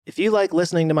If you like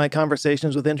listening to my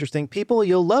conversations with interesting people,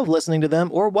 you'll love listening to them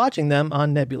or watching them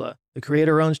on Nebula, the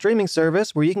creator-owned streaming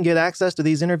service where you can get access to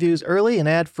these interviews early and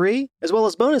ad-free, as well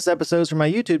as bonus episodes from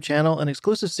my YouTube channel and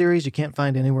exclusive series you can't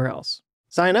find anywhere else.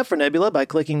 Sign up for Nebula by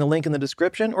clicking the link in the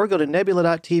description or go to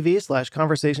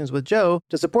nebula.tv/conversationswithjoe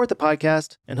to support the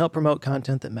podcast and help promote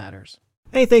content that matters.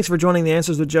 Hey, thanks for joining the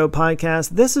Answers with Joe podcast.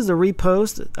 This is a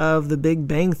repost of the Big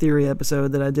Bang Theory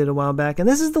episode that I did a while back, and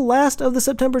this is the last of the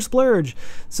September Splurge.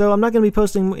 So I'm not going to be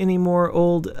posting any more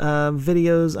old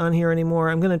videos on here anymore.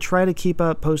 I'm going to try to keep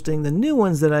up posting the new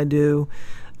ones that I do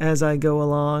as I go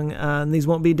along. And these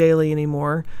won't be daily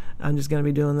anymore. I'm just going to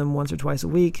be doing them once or twice a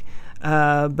week.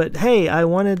 But hey, I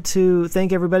wanted to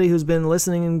thank everybody who's been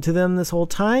listening to them this whole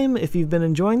time. If you've been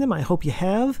enjoying them, I hope you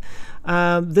have.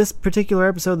 This particular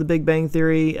episode, the Big Bang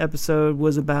Theory episode,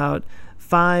 was about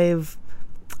 5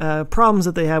 problems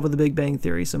that they have with the Big Bang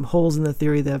Theory, some holes in the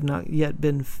theory that have not yet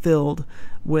been filled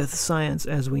with science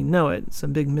as we know it,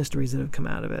 some big mysteries that have come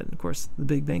out of it. Of course, the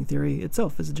Big Bang Theory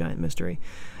itself is a giant mystery.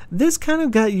 This kind of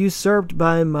got usurped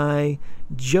by my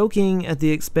joking at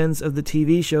the expense of the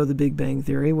TV show The Big Bang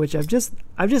Theory, which I've just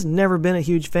never been a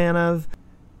huge fan of.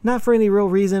 Not for any real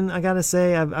reason, I gotta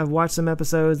say. I've watched some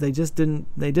episodes. They didn't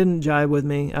jive with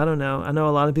me. I don't know. I know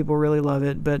a lot of people really love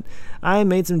it, but I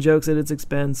made some jokes at its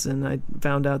expense, and I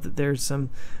found out that there's some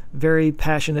very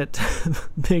passionate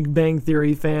Big Bang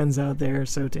Theory fans out there.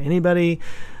 So to anybody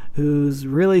who's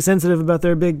really sensitive about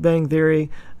their Big Bang Theory,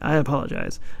 I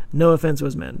apologize. No offense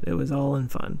was meant. It was all in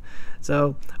fun.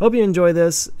 So hope you enjoy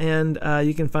this, and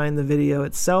you can find the video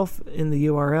itself in the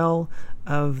URL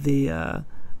of the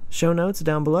show notes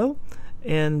down below.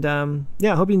 And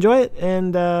yeah, hope you enjoy it.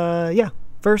 And yeah,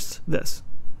 first this.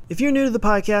 If you're new to the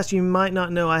podcast, you might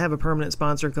not know I have a permanent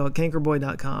sponsor called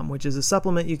Cankerboy.com, which is a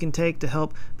supplement you can take to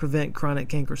help prevent chronic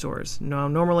canker sores. Now,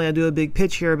 normally I do a big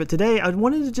pitch here, but today I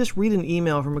wanted to just read an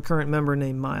email from a current member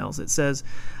named Miles. It says,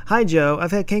 "Hi Joe,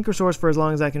 I've had canker sores for as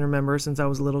long as I can remember, since I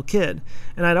was a little kid.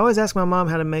 And I'd always ask my mom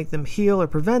how to make them heal or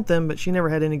prevent them, but she never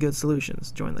had any good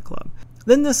solutions. Join the club.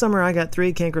 Then this summer I got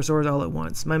 3 canker sores all at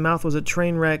once. My mouth was a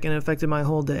train wreck and it affected my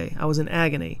whole day. I was in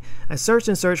agony. I searched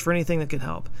and searched for anything that could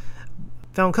help.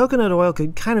 Found coconut oil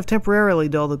could kind of temporarily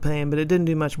dull the pain, but it didn't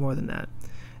do much more than that.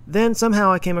 Then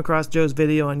somehow I came across Joe's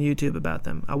video on YouTube about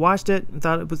them. I watched it and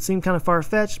thought it would seem kind of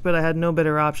far-fetched, but I had no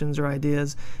better options or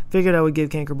ideas. Figured I would give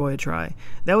Cankerboy a try.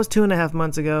 That was 2.5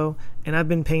 months ago, and I've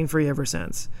been pain-free ever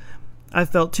since. I've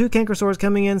felt 2 canker sores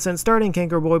coming in since starting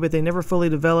Cankerboy, but they never fully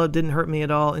developed, didn't hurt me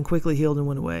at all, and quickly healed and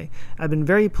went away. I've been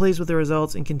very pleased with the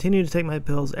results and continue to take my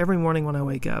pills every morning when I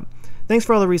wake up. Thanks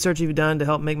for all the research you've done to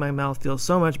help make my mouth feel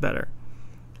so much better."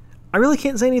 I really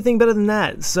can't say anything better than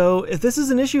that. So if this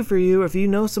is an issue for you, or if you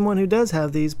know someone who does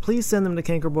have these, please send them to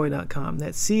Cankerboy.com.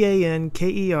 That's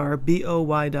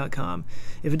Cankerboy.com.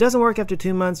 If it doesn't work after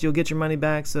 2 months, you'll get your money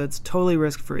back, so it's totally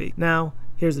risk-free. Now,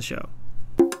 here's the show.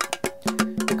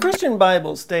 The Christian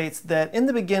Bible states that in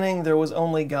the beginning there was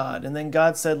only God, and then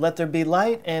God said, "Let there be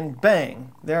light," and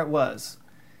bang, there it was.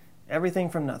 Everything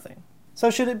from nothing. So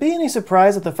should it be any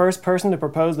surprise that the first person to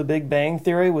propose the Big Bang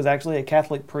Theory was actually a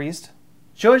Catholic priest?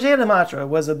 Georges Lemaitre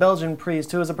was a Belgian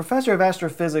priest who was a professor of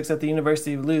astrophysics at the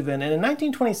University of Leuven, and in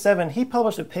 1927 he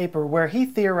published a paper where he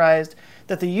theorized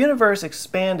that the universe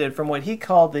expanded from what he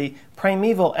called the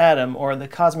primeval atom, or the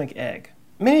cosmic egg.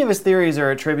 Many of his theories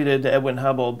are attributed to Edwin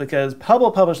Hubble, because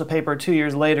Hubble published a paper 2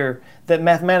 years later that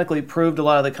mathematically proved a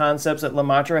lot of the concepts that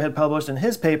Lemaitre had published in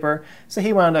his paper, so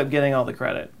he wound up getting all the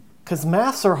credit. 'Cause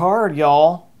maths are hard,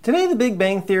 y'all. Today, the Big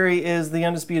Bang Theory is the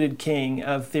undisputed king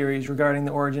of theories regarding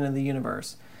the origin of the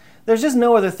universe. There's just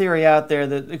no other theory out there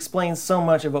that explains so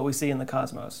much of what we see in the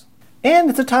cosmos. And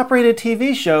it's a top-rated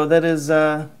TV show that is,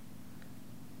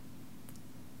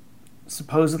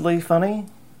 supposedly funny.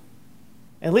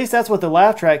 At least that's what the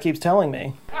laugh track keeps telling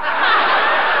me.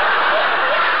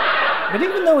 But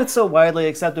even though it's so widely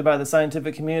accepted by the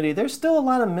scientific community, there's still a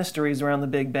lot of mysteries around the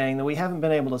Big Bang that we haven't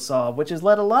been able to solve, which has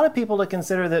led a lot of people to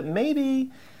consider that maybe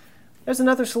there's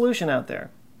another solution out there.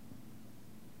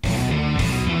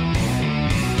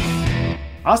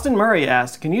 Austin Murray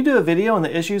asked, "Can you do a video on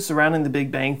the issues surrounding the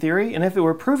Big Bang Theory, and if it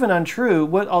were proven untrue,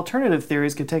 what alternative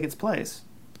theories could take its place?"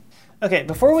 Okay,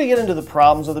 before we get into the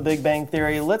problems with the Big Bang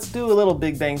Theory, let's do a little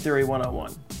Big Bang Theory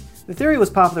 101. The theory was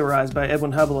popularized by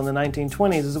Edwin Hubble in the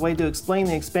 1920s as a way to explain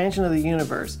the expansion of the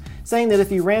universe, saying that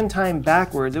if you ran time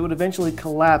backwards, it would eventually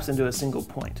collapse into a single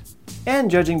point.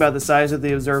 And judging by the size of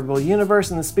the observable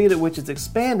universe and the speed at which it's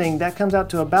expanding, that comes out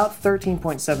to about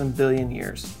 13.7 billion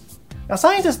years. Now,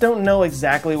 scientists don't know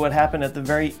exactly what happened at the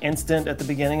very instant at the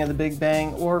beginning of the Big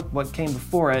Bang, or what came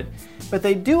before it, but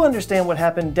they do understand what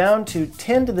happened down to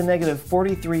 10 to the negative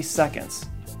 43 seconds.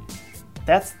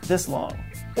 That's this long.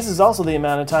 This is also the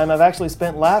amount of time I've actually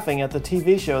spent laughing at the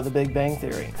TV show The Big Bang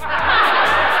Theory.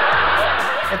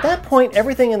 At that point,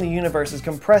 everything in the universe is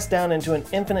compressed down into an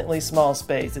infinitely small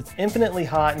space. It's infinitely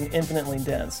hot and infinitely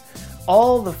dense.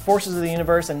 All the forces of the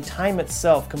universe and time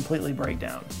itself completely break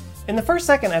down. In the first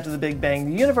second after the Big Bang,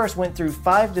 the universe went through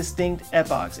 5 distinct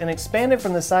epochs and expanded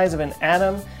from the size of an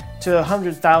atom to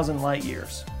 100,000 light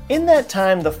years. In that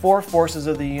time, the 4 forces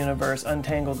of the universe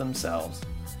untangled themselves,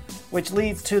 which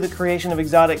leads to the creation of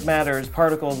exotic matters,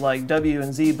 particles like W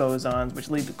and Z bosons, which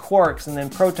lead to quarks and then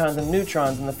protons and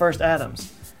neutrons in the first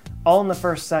atoms, all in the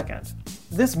first second.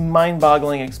 This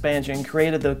mind-boggling expansion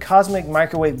created the cosmic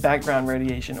microwave background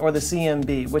radiation, or the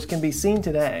CMB, which can be seen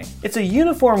today. It's a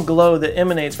uniform glow that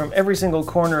emanates from every single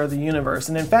corner of the universe,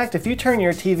 and in fact, if you turn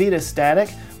your TV to static,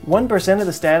 1% of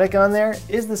the static on there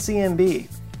is the CMB.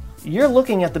 You're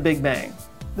looking at the Big Bang.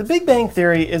 The Big Bang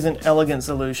Theory is an elegant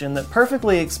solution that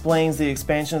perfectly explains the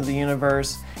expansion of the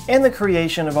universe and the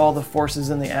creation of all the forces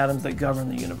in the atoms that govern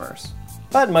the universe.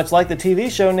 But much like the TV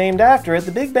show named after it,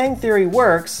 the Big Bang Theory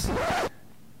works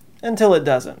until it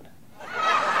doesn't.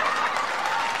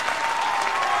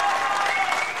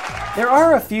 There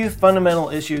are a few fundamental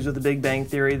issues with the Big Bang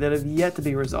Theory that have yet to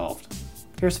be resolved.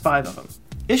 Here's 5 of them.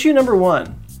 Issue number 1.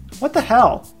 What the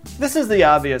hell? This is the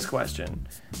obvious question.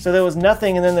 So there was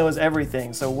nothing and then there was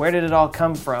everything. So where did it all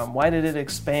come from? Why did it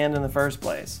expand in the first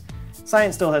place?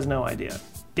 Science still has no idea.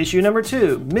 Issue number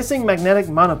 2. Missing magnetic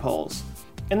monopoles.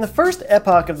 In the first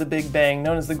epoch of the Big Bang,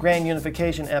 known as the Grand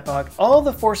Unification Epoch, all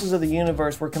the forces of the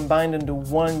universe were combined into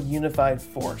one unified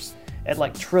force at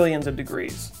like trillions of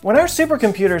degrees. When our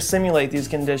supercomputers simulate these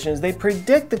conditions, they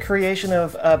predict the creation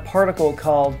of a particle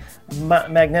called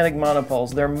magnetic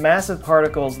monopoles. They're massive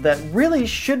particles that really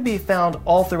should be found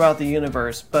all throughout the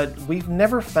universe, but we've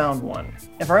never found one.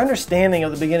 If our understanding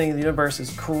of the beginning of the universe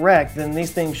is correct, then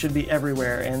these things should be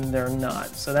everywhere, and they're not.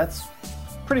 So that's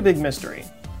a pretty big mystery.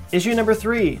 Issue number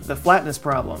 3, the flatness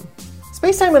problem.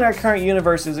 Space-time in our current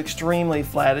universe is extremely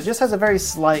flat. It just has a very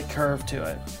slight curve to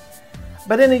it.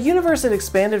 But in a universe that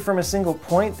expanded from a single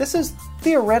point, this is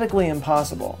theoretically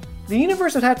impossible. The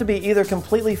universe would have to be either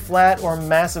completely flat or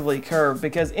massively curved,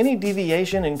 because any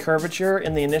deviation in curvature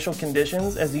in the initial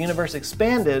conditions as the universe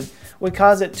expanded would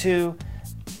cause it to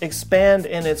expand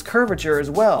in its curvature as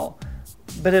well.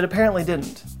 But it apparently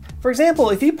didn't. For example,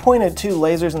 if you pointed 2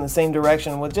 lasers in the same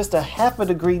direction with just a half a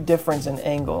degree difference in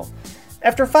angle,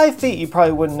 after 5 feet you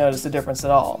probably wouldn't notice the difference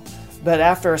at all. But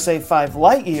after, say, 5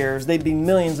 light years, they'd be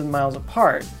millions of miles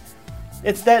apart.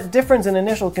 It's that difference in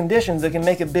initial conditions that can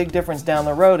make a big difference down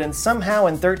the road, and somehow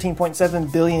in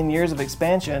 13.7 billion years of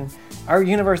expansion, our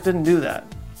universe didn't do that.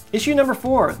 Issue number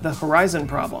 4, the horizon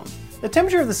problem. The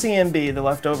temperature of the CMB, the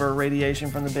leftover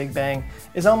radiation from the Big Bang,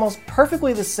 is almost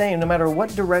perfectly the same no matter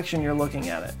what direction you're looking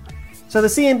at it. So the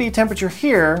CMB temperature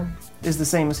here is the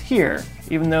same as here,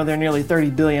 even though they're nearly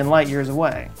 30 billion light years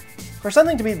away. For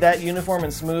something to be that uniform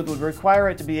and smooth would require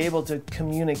it to be able to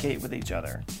communicate with each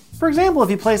other. For example, if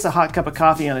you place a hot cup of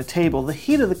coffee on a table, the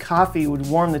heat of the coffee would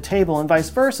warm the table and vice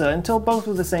versa until both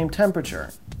were the same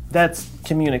temperature. That's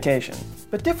communication.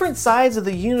 But different sides of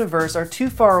the universe are too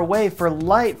far away for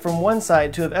light from one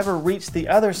side to have ever reached the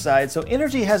other side, so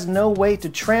energy has no way to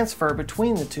transfer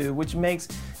between the two, which makes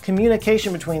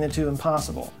communication between the two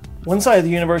impossible. One side of the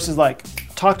universe is like,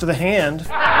 talk to the hand.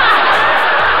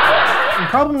 And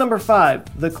problem number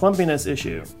 5, the clumpiness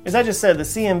issue. As I just said, the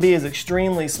CMB is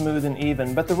extremely smooth and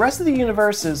even, but the rest of the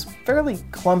universe is fairly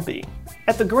clumpy.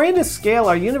 At the grandest scale,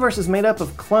 our universe is made up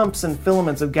of clumps and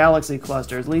filaments of galaxy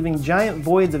clusters, leaving giant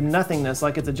voids of nothingness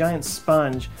like it's a giant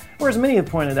sponge, or as many have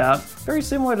pointed out, very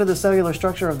similar to the cellular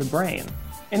structure of the brain.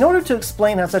 In order to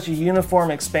explain how such a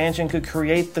uniform expansion could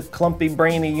create the clumpy,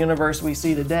 brainy universe we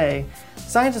see today,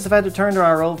 scientists have had to turn to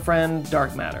our old friend,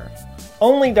 dark matter.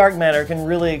 Only dark matter can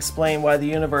really explain why the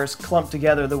universe clumped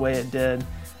together the way it did,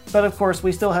 but of course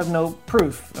we still have no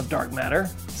proof of dark matter,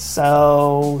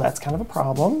 so that's kind of a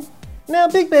problem. Now,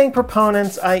 Big Bang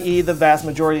proponents, i.e. the vast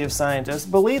majority of scientists,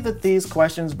 believe that these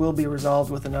questions will be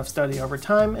resolved with enough study over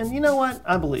time, and you know what?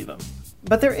 I believe them.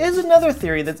 But there is another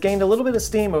theory that's gained a little bit of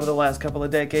steam over the last couple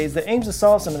of decades that aims to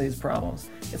solve some of these problems.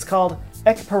 It's called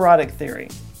ekpyrotic theory.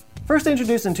 First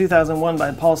introduced in 2001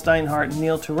 by Paul Steinhardt and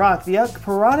Neil Turok, the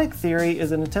ekpyrotic theory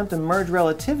is an attempt to merge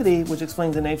relativity, which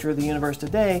explains the nature of the universe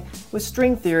today, with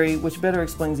string theory, which better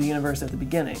explains the universe at the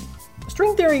beginning.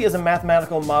 String theory is a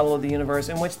mathematical model of the universe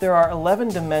in which there are 11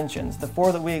 dimensions, the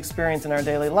 4 that we experience in our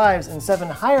daily lives, and 7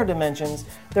 higher dimensions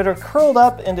that are curled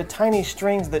up into tiny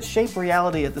strings that shape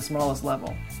reality at the smallest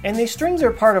level. And these strings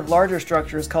are part of larger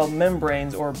structures called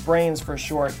membranes, or branes for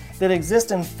short, that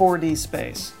exist in 4D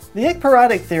space. The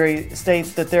ekpyrotic theory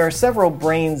states that there are several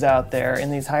brains out there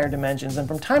in these higher dimensions, and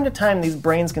from time to time these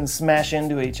brains can smash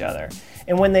into each other.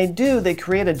 And when they do, they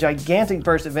create a gigantic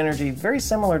burst of energy very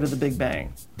similar to the Big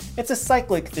Bang. It's a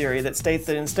cyclic theory that states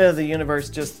that instead of the universe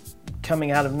just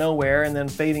coming out of nowhere and then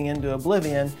fading into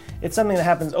oblivion, it's something that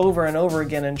happens over and over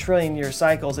again in trillion-year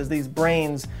cycles as these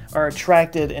brains are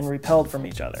attracted and repelled from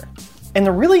each other. And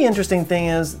the really interesting thing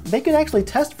is, they could actually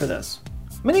test for this.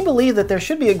 Many believe that there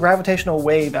should be a gravitational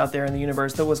wave out there in the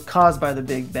universe that was caused by the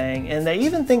Big Bang, and they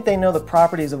even think they know the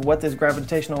properties of what this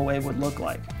gravitational wave would look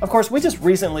like. Of course, we just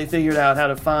recently figured out how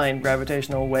to find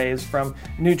gravitational waves from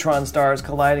neutron stars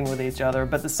colliding with each other,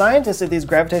 but the scientists at these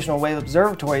gravitational wave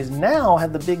observatories now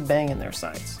have the Big Bang in their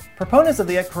sights. Proponents of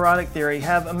the ekpyrotic theory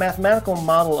have a mathematical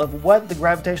model of what the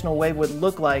gravitational wave would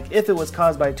look like if it was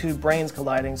caused by two brains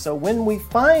colliding, so when we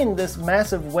find this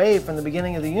massive wave from the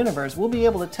beginning of the universe, we'll be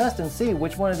able to test and see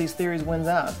which one of these theories wins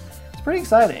out. It's pretty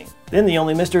exciting. Then the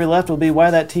only mystery left will be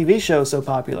why that TV show is so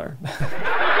popular.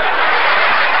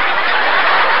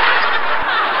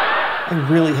 I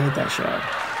really hate that show.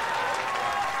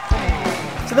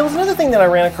 So there was another thing that I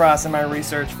ran across in my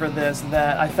research for this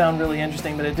that I found really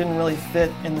interesting, but it didn't really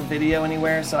fit in the video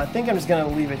anywhere, so I think I'm just going to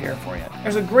leave it here for you.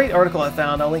 There's a great article I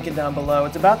found, I'll link it down below.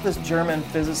 It's about this German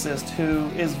physicist who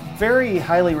is very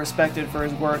highly respected for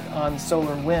his work on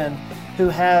solar wind, who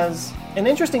has an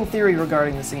interesting theory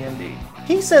regarding the CMB.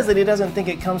 He says that he doesn't think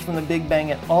it comes from the Big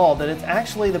Bang at all, that it's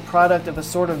actually the product of a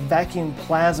sort of vacuum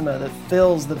plasma that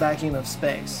fills the vacuum of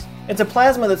space. It's a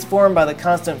plasma that's formed by the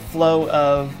constant flow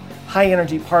of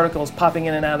high-energy particles popping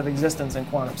in and out of existence in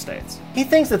quantum states. He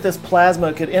thinks that this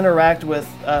plasma could interact with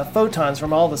photons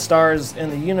from all the stars in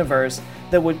the universe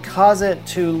that would cause it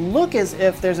to look as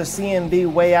if there's a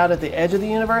CMB way out at the edge of the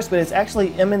universe, but it's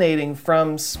actually emanating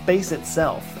from space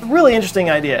itself. Really interesting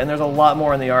idea, and there's a lot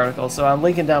more in the article, so I'm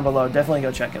linking down below. Definitely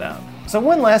go check it out. So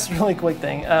one last really quick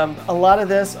thing. A lot of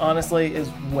this, honestly, is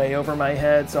way over my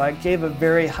head, so I gave a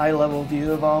very high-level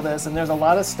view of all this, and there's a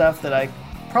lot of stuff that I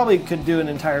probably could do an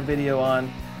entire video on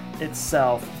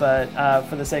itself, but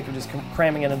for the sake of just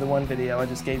cramming it into one video, I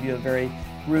just gave you a very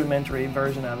rudimentary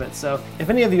version of it. So if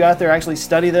any of you out there actually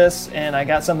study this and I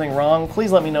got something wrong,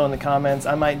 please let me know in the comments.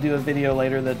 I might do a video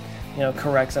later that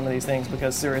correct some of these things,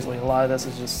 because seriously, a lot of this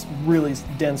is just really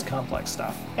dense, complex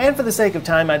stuff. And for the sake of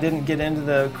time, I didn't get into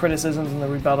the criticisms and the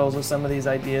rebuttals of some of these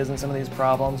ideas and some of these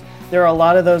problems. There are a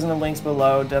lot of those in the links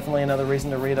below. Definitely another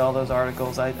reason to read all those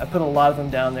articles. I put a lot of them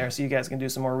down there so you guys can do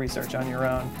some more research on your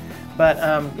own. But,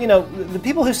 the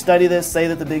people who study this say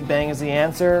that the Big Bang is the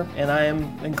answer, and I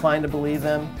am inclined to believe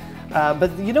them.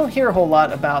 But you don't hear a whole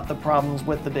lot about the problems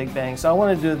with the Big Bang, so I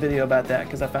wanted to do a video about that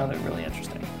because I found it really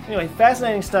interesting. Anyway,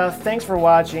 fascinating stuff. Thanks for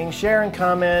watching. Share and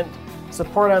comment.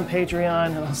 Support on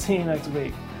Patreon, and I'll see you next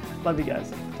week. Love you guys.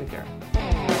 Take care.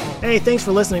 Hey, thanks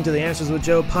for listening to the Answers with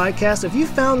Joe podcast. If you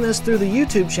found this through the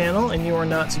YouTube channel and you are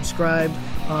not subscribed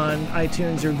on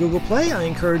iTunes or Google Play, I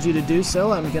encourage you to do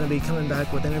so. I'm going to be coming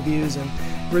back with interviews and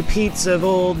repeats of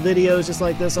old videos just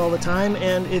like this all the time.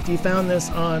 And if you found this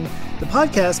on the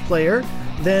podcast player,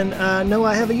 then know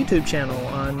I have a YouTube channel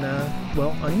on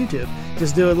YouTube.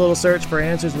 Just do a little search for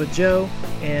Answers with Joe,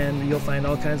 and you'll find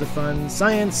all kinds of fun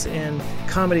science and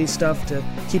comedy stuff to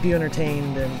keep you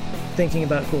entertained and thinking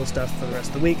about cool stuff for the rest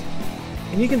of the week.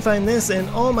 And you can find this and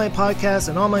all my podcasts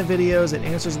and all my videos at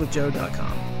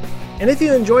AnswersWithJoe.com. And if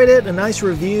you enjoyed it, a nice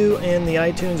review in the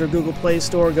iTunes or Google Play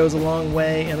Store goes a long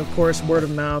way. And of course, word of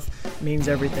mouth means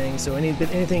everything. So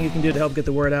anything you can do to help get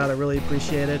the word out, I really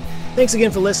appreciate it. Thanks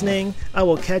again for listening. I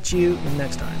will catch you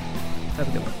next time. Have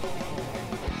a good one.